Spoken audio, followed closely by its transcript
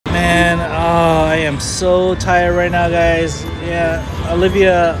am so tired right now, guys. Yeah,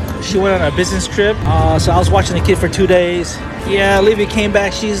 Olivia, she went on a business trip. So I was watching the kid for 2 days. Yeah, Olivia came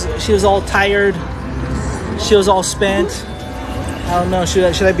back. She was all tired. She was all spent. I don't know. Should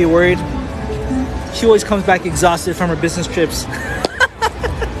I be worried? She always comes back exhausted from her business trips.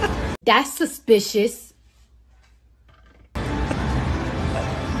 That's suspicious.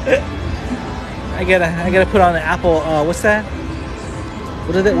 I gotta put on the Apple. What's that?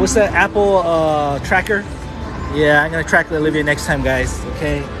 What's that Apple tracker? Yeah, I'm gonna track Olivia next time, guys.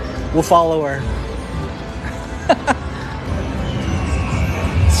 Okay, we'll follow her.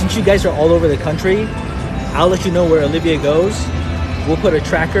 Since you guys are all over the country, I'll let you know where Olivia goes. We'll put a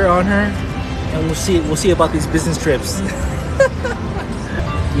tracker on her, and we'll see about these business trips.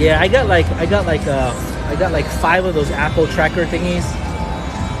 Yeah, I got like 5 of those Apple tracker thingies.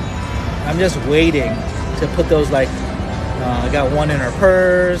 I'm just waiting to put those, like, I got one in her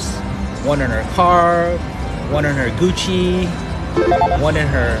purse, one in her car, one in her Gucci, one in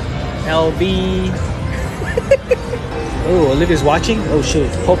her LV. Oh, Olivia's watching? Oh shoot,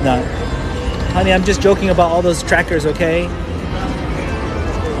 hope not. Honey, I'm just joking about all those trackers, okay?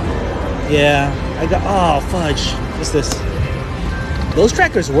 Yeah, I got, oh fudge, what's this? Those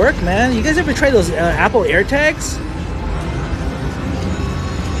trackers work, man. You guys ever try those Apple AirTags?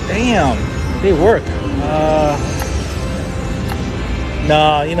 Damn, they work.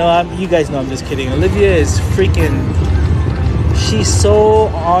 No, you know, you guys know I'm just kidding. Olivia is freaking, she's so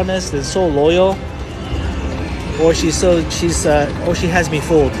honest and so loyal. Or she has me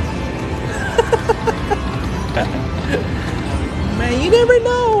fooled. Man, you never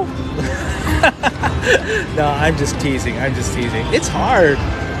know. No, I'm just teasing. It's hard.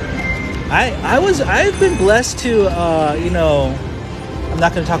 I've been blessed to, you know, I'm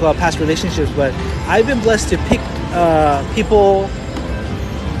not going to talk about past relationships, but I've been blessed to pick people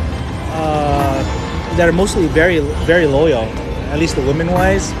that are mostly very, very loyal, at least the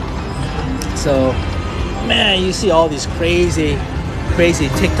women-wise. So, man, you see all these crazy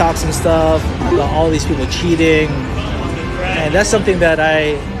TikToks and stuff about all these people cheating, and that's something that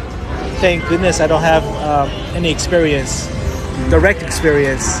thank goodness I don't have any experience, direct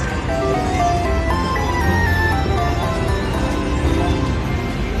experience.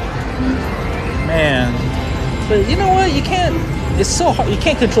 Man, but you know what? You can't. It's so hard. You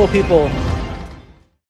can't control people